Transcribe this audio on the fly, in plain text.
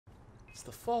It's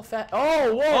the fall fat.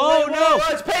 Oh, whoa, Oh, wait, no.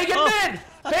 whoa, it's Pagan Men!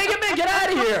 Pagan Men, get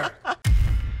out of here!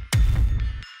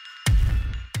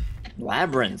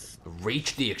 Labyrinth.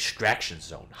 Reach the extraction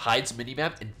zone. Hides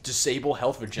minimap and disable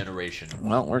health regeneration.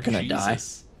 Well, we're gonna die.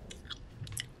 Jesus.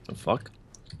 The fuck?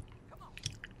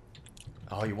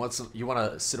 Oh, you want some? You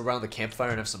want to sit around the campfire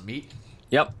and have some meat?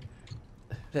 Yep.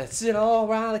 Let's sit all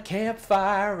around the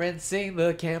campfire and sing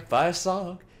the campfire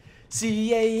song.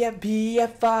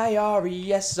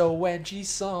 CAMPFIRESONG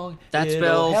song. That It'll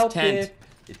spells help tent.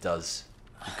 It does.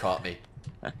 You caught me.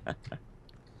 I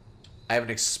have an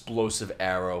explosive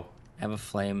arrow. I have a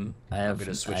flame. I have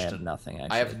to nothing,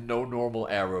 actually. I have no normal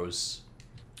arrows.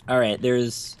 Alright,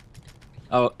 there's...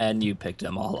 Oh, and you picked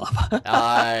them all up.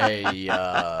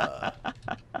 Yeah.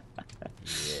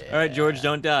 Alright, George,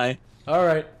 don't die. All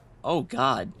right. Oh,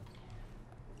 God.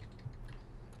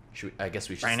 I guess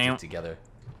we should stick together.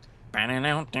 Welcome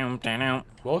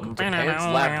Welcome to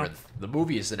Pan's Labyrinth. The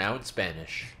movie is now in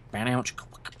Spanish.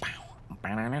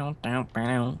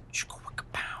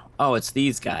 Oh, it's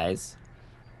these guys.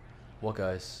 What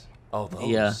guys? Oh, those.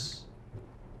 Yeah.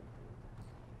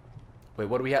 Wait,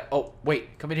 what do we have? Oh,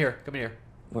 wait. Come in here. Come in here.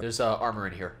 What? There's armor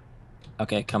in here.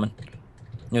 Okay, coming.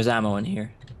 There's ammo in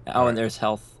here. Oh, and there's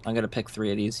health. I'm gonna pick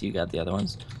 3 of these. You got the other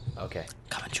ones. Okay.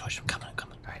 Coming, George. I'm coming. I'm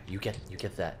coming. All right, you get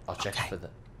that. I'll check Okay.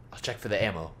 for the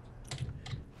ammo.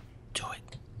 Do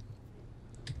it.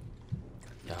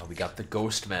 Yeah, we got the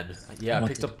ghost men. Yeah, I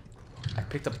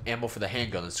picked up ammo for the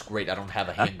handgun. It's great. I don't have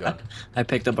a handgun. I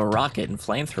picked up a rocket and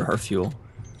flamethrower fuel.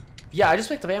 Yeah, I just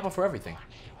picked up ammo for everything.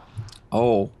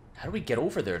 Oh. How do we get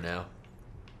over there now?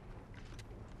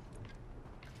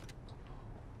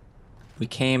 We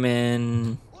came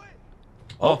in.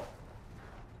 Oh.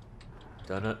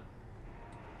 Done it.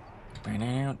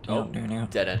 Oh, Oh.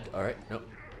 dead end. All right. Nope.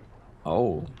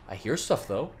 Oh. I hear stuff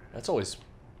though. That's always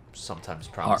sometimes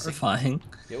promising. Horrifying.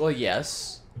 Yeah, well,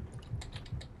 yes.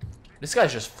 This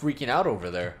guy's just freaking out over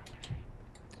there.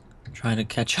 Trying to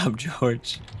catch up,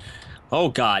 George. Oh,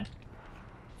 God.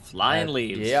 Flying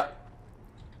leaves. Yeah.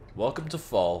 Welcome to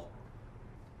fall.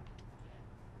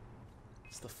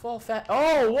 It's the fall fat.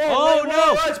 Oh, whoa! Oh, wait,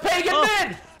 no! whoa, it's Pagan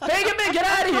Men! Pagan Men, get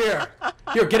out of here!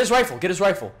 Here, get his rifle. Get his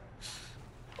rifle.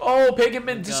 Oh, Pagan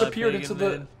Men disappeared into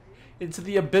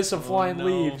the abyss of flying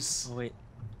leaves. Oh, wait.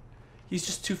 He's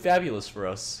just too fabulous for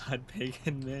us. God,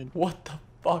 Pagan Men. What the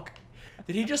fuck?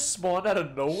 Did he just spawn out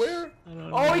of nowhere? I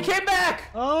don't Oh, know. he came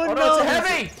back! Oh, no, no, it's a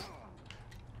heavy!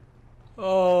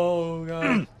 Oh,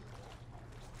 God.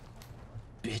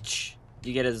 Bitch.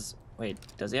 You get his... Wait,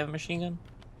 does he have a machine gun?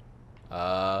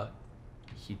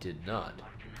 He did not.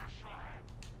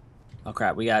 Oh,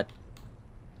 crap. We got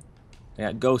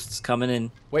ghosts coming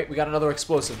in. Wait, we got another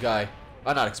explosive guy.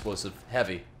 Not explosive,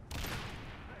 heavy.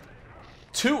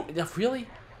 2? Really?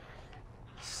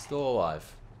 Still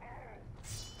alive.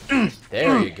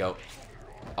 There you go.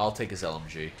 I'll take his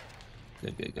LMG.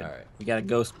 Good. Alright. We got a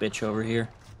ghost bitch over here.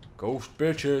 Ghost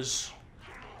bitches.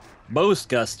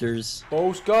 Ghostgusters.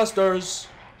 Ghostbusters.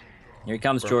 Here he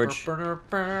comes, George. Oh!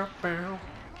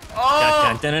 Oh!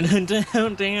 Oh,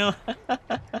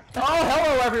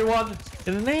 hello, everyone.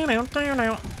 Banana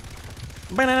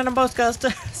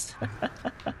Ghostbusters.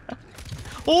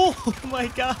 Oh my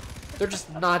God. They're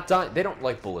just not dying. They don't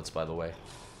like bullets, by the way.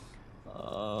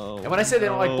 Oh. And when I say they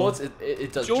don't like bullets,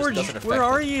 it does, George, just doesn't affect where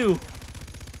are them. you?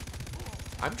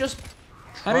 I'm just...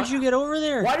 How did you get over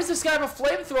there? Why does this guy have a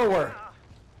flamethrower?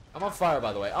 I'm on fire,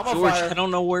 by the way. I'm on George, fire. I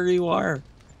don't know where you are.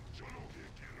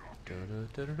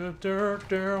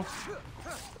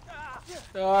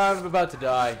 Oh, I'm about to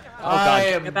die. Oh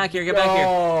God! Get back here! Get back here!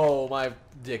 Oh, my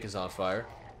dick is on fire.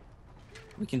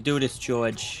 We can do this,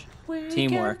 George. We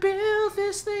Teamwork. can build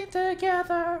this thing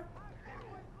together.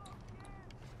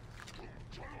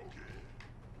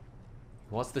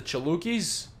 Wants the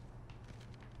Chalukis?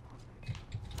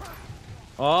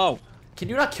 Oh! Can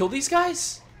you not kill these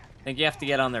guys? I think you have to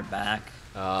get on their back.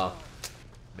 Oh,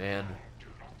 man.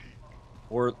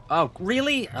 Or oh,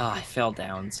 really? Oh, I fell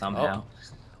down somehow.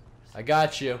 I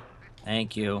got you.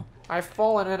 Thank you. I've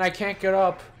fallen and I can't get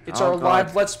up. It's Oh, our God.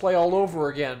 live Let's Play all over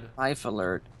again. Life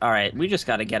alert. All right, we just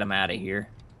got to get him out of here.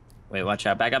 Wait, watch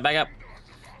out! Back up! Back up!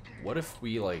 What if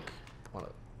we like? Wanna...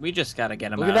 We just got to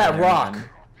get him Look out. at of that there, rock. man.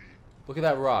 Look at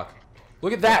that rock.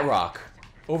 Look at that rock.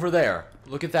 Over there.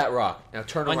 Look at that rock. Now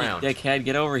turn Come on, around. you dickhead!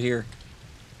 Get over here.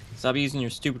 Stop using your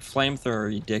stupid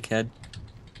flamethrower, you dickhead.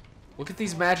 Look at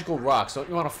these magical rocks. Don't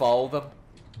you want to follow them?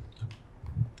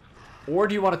 Or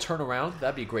do you want to turn around?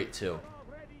 That'd be great too.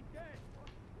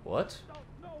 What?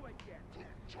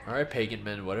 Alright, Pagan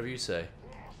Men, whatever you say.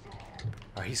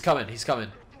 Alright, he's coming, he's coming.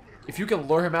 If you can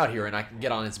lure him out here and I can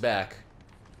get on his back.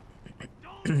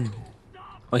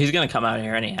 Well, he's gonna come out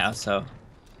here anyhow, so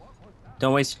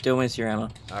don't waste your ammo.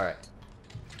 All right.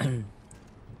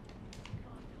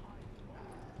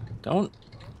 Don't.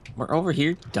 We're over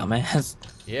here, dumbass.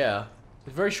 Yeah. A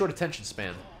very short attention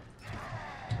span.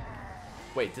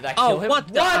 Wait, did I Oh, kill him? what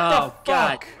the fuck?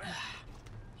 God.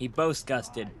 He boast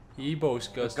gusted. He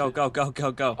boast gusted. Go, go, go,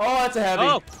 go, go. Oh, that's a heavy.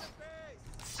 Oh.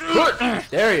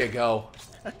 There you go.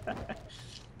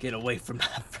 Get away from my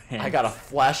friend. I got a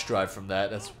flash drive from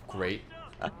that. That's great.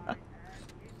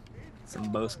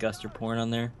 Some boast guster porn on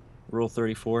there. Rule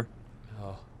 34.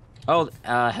 Oh, Oh,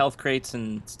 health crates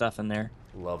and stuff in there.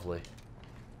 lovely.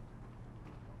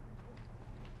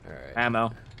 All right.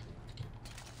 Ammo.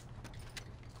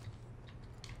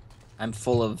 I'm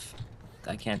full of...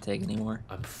 I can't take anymore.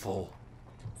 I'm full.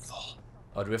 Full.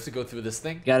 Oh, do we have to go through this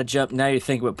thing? Gotta jump. Now you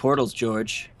think about portals,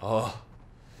 George. Oh.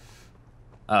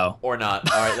 Oh. Or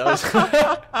not. All right, that was...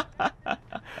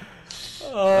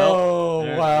 Oh,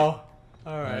 Nope. wow.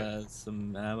 All right.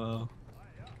 Some ammo.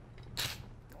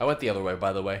 I went the other way,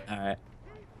 by the way. Alright.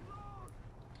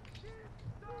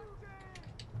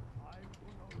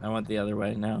 I went the other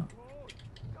way now.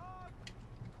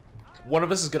 One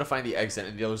of us is going to find the exit,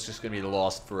 and the other's just going to be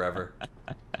lost forever.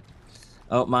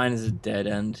 Oh, mine is a dead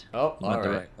end. Oh, Not all the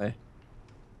right. way.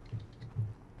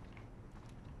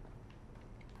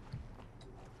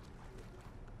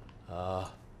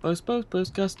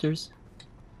 Boast gusters.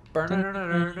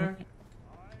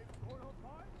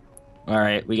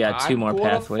 Alright, we got two more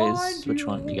pathways. Which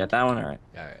one? You got that one? Alright.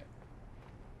 Alright.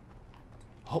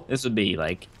 Oh. This would be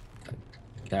like...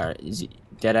 Is it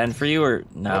dead end for you or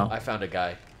no? Oh, I found a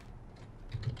guy.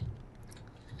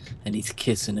 And he's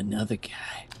kissing another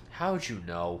guy. How'd you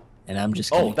know? And I'm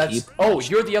just gonna keep... Oh,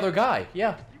 you're the other guy.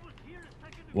 Yeah.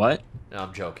 What? No,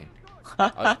 I'm joking.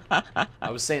 I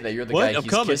was saying that you're the guy he's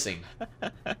kissing.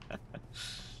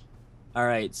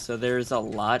 Alright, so there's a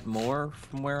lot more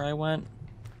from where I went.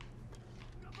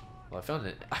 Well, I found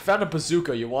it. I found a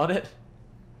bazooka. You want it?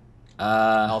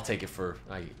 I'll take it for...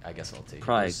 I guess I'll take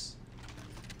probably. it.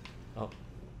 Oh.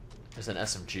 There's an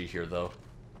SMG here, though.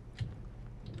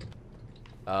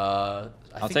 I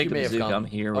I'll think take you the may have bazooka. gone... I'm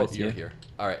here Oh, with you. you're here.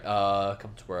 Alright,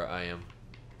 come to where I am.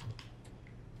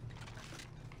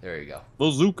 There you go.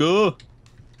 Bazooka!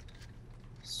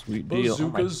 Sweet deal.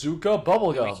 Bazooka, Zooka,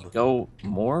 bubblegum. Go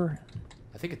more?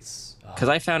 I think it's... Because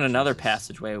I found another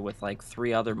passageway with like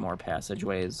 3 other more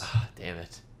passageways. Damn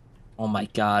it. Oh my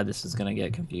god, this is gonna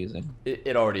get confusing.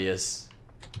 It already is.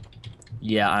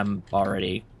 Yeah, I'm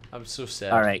already... I'm so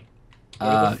sad. Alright.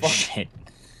 Where the fuck- Shit.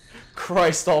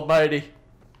 Christ almighty.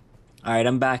 Alright,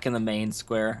 I'm back in the main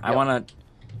square. I Yep. want to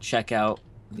check out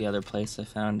the other place I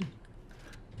found.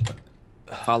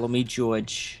 Follow me,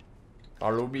 George.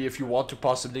 Follow me if you want to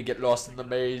possibly get lost in the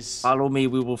maze. Follow me,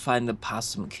 we will find the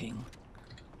Possum King.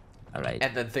 Alright.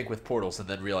 And then think with portals and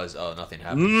then realize, oh, nothing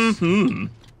happens. Mm-hmm.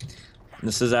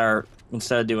 This is our...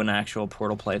 Instead of doing an actual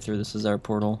portal playthrough, this is our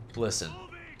portal. Listen,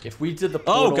 if we did the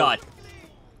portal... Oh, God!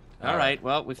 Alright. Alright,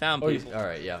 well, we found people.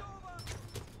 Alright, yeah.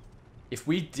 If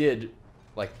we did,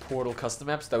 like, portal custom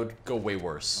maps, that would go way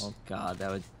worse. Oh, God,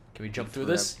 that would... Can we jump through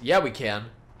this? Yeah, we can.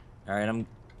 Alright, I'm...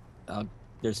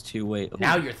 there's 2 ways.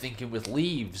 Now you're thinking with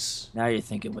leaves. Now you're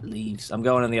thinking with leaves. I'm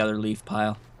going in the other leaf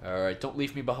pile. Alright, don't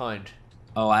leave me behind.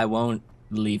 Oh, I won't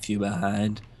leave you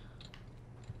behind.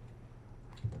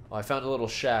 Oh, I found a little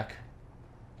shack.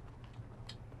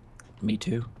 Me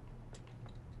too.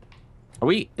 Are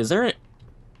we... Is there a...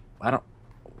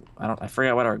 I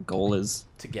forgot what our goal is.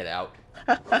 To get out.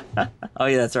 Oh,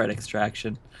 yeah, that's right.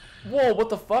 Extraction. Whoa, what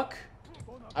the fuck?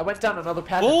 I went down another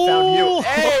path and found you.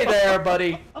 Hey there,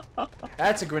 buddy.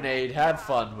 That's a grenade. Have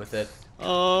fun with it.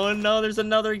 Oh, no, there's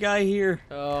another guy here.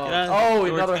 Oh,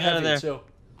 George, another get out of heavy, there. too.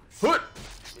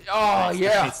 Oh,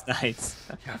 yeah. It's nice.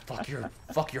 Yeah,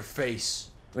 fuck your face.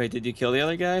 Wait, did you kill the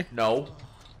other guy? No.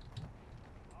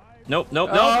 Nope, nope,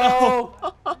 nope,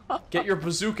 Oh! no. Get your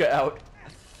bazooka out.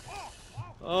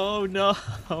 Oh, no.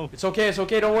 It's okay,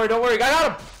 don't worry, I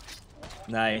got him!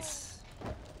 Nice.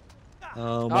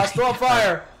 Oh, Oh, my it's still on God.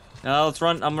 fire! No, let's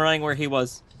run. I'm running where he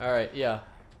was. Alright, yeah.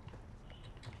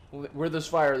 Where there's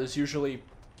fire, there's usually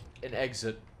an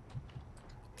exit.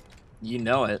 You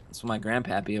know it. That's what my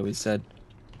grandpappy always said.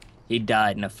 He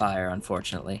died in a fire,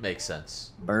 unfortunately. Makes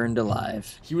sense. Burned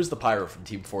alive. He was the pyro from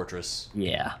Team Fortress.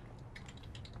 Yeah.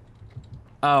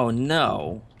 Oh,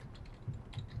 no.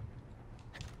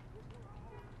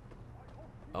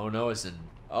 Oh no, as in...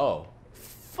 Oh.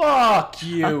 Fuck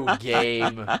you,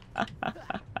 game.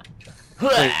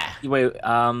 Wait,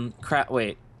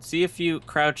 wait. See if you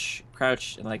crouch,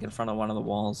 like, in front of one of the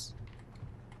walls.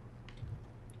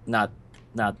 Not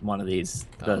one of these,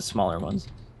 the smaller ones.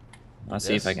 Let's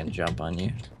see if I can jump on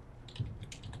you.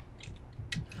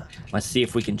 Let's see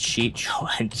if we can cheat,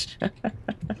 George.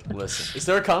 Listen, is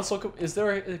there a console? Is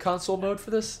there a console mode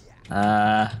for this?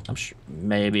 I'm sure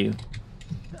maybe.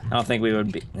 I don't think we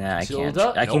would be. Nah, I can't.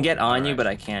 I can get on you, but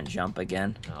I can't jump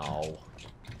again. No.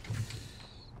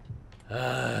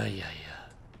 Yeah.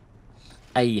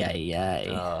 Ay ay ay.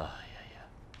 Yeah.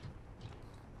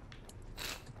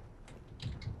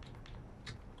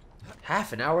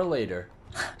 Half an hour later.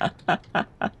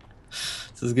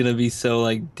 This is gonna be so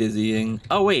like dizzying.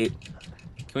 Oh wait,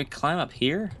 can we climb up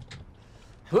here?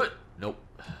 Nope.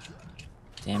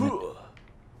 Damn it.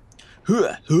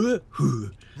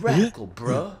 Radical,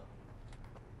 bruh.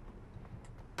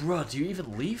 Bruh, do you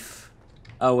even leave?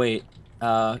 Oh wait,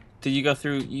 did you go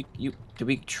through? Did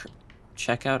we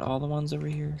check out all the ones over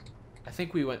here? I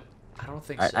think we went. I don't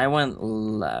think so. so. I went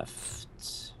left.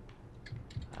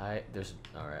 There's.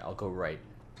 All right, I'll go right.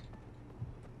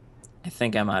 I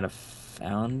think I might have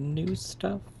found new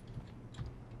stuff.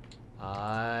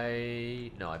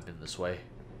 No, I've been this way.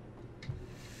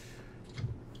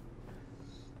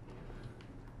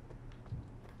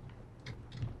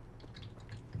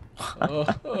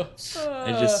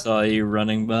 I just saw you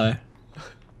running by.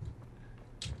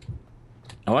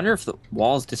 I wonder if the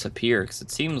walls disappear, because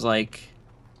it seems like...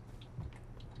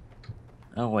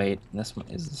 Oh wait, this one,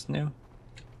 is this new?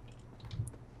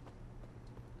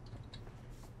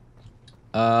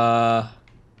 Oh,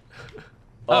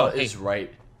 hey, it's right.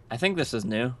 I think this is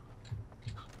new.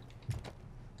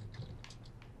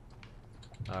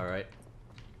 All right.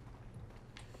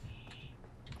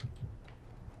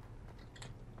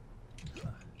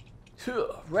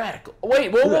 Radical.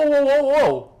 Wait,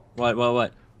 whoa.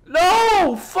 What?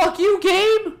 No! Fuck you,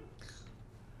 game!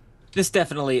 This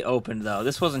definitely opened, though.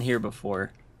 This wasn't here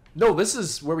before. No, this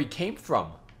is where we came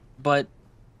from. But...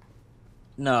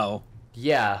 No.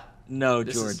 Yeah. No,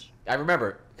 George. I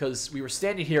remember, because we were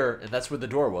standing here, and that's where the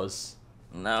door was.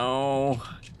 No.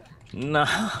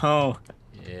 No.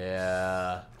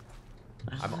 Yeah.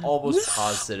 I'm almost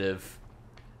positive.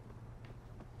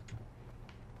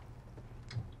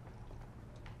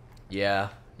 Yeah,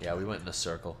 we went in a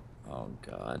circle. Oh,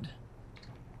 God.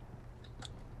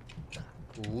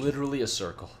 Literally a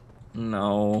circle.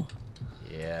 No.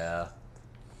 Yeah.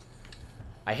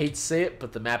 I hate to say it,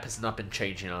 but the map has not been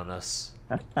changing on us.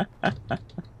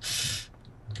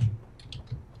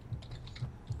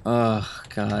 Oh,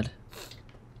 God.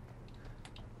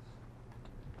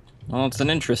 Well, it's an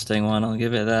interesting one, I'll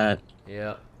give it that.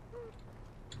 Yeah.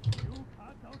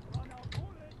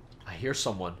 I hear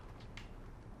someone.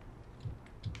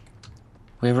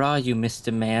 Where are you,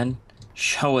 Mr. Man?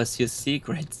 Show us your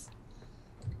secrets.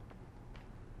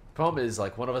 Problem is,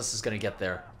 like, one of us is gonna get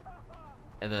there.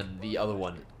 And then the other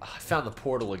one... I found the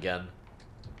portal again.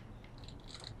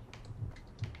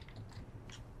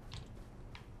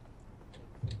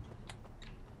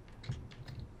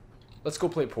 Let's go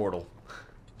play Portal.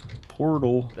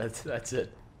 Portal? That's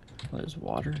it. There's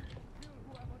water.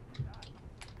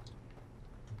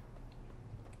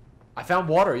 I found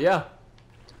water, yeah.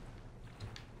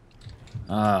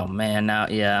 Oh man, now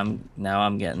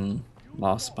I'm getting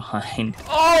lost behind.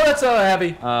 Oh, that's a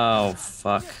heavy. Oh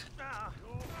fuck.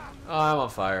 Oh, I'm on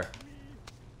fire.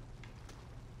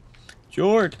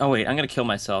 George. Oh wait, I'm gonna kill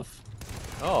myself.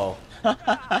 Oh.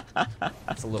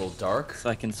 That's a little dark. So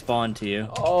I can spawn to you.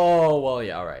 Oh, well,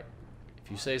 yeah, alright. If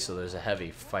you say so, there's a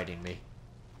heavy fighting me.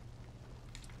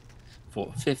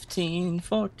 15,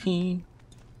 14.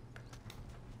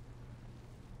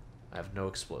 I have no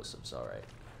explosives, alright.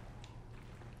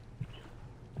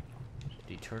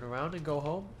 Do you turn around and go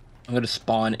home? I'm gonna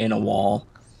spawn in a wall.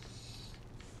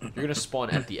 You're gonna spawn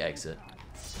at the exit.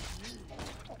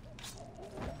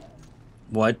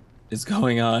 What is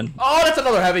going on? Oh, that's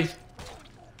another heavy!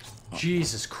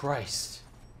 Jesus Christ.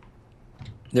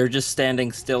 They're just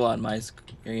standing still on my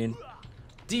screen.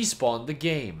 Despawn the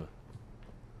game.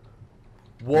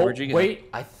 Whoa, Where'd you go? wait,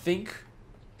 I think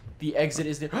the exit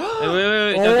is there. Wait,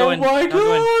 Oh don't go in. my Don't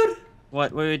go in. God!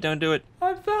 What? Wait, don't do it.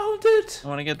 I found it! I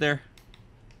want to get there.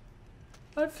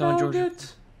 I found George.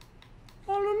 it!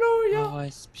 Hallelujah! Oh,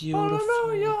 it's beautiful.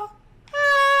 Hallelujah!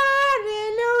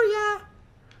 Hallelujah!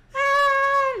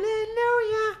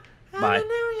 Hallelujah! Bye.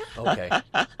 Hallelujah! Okay.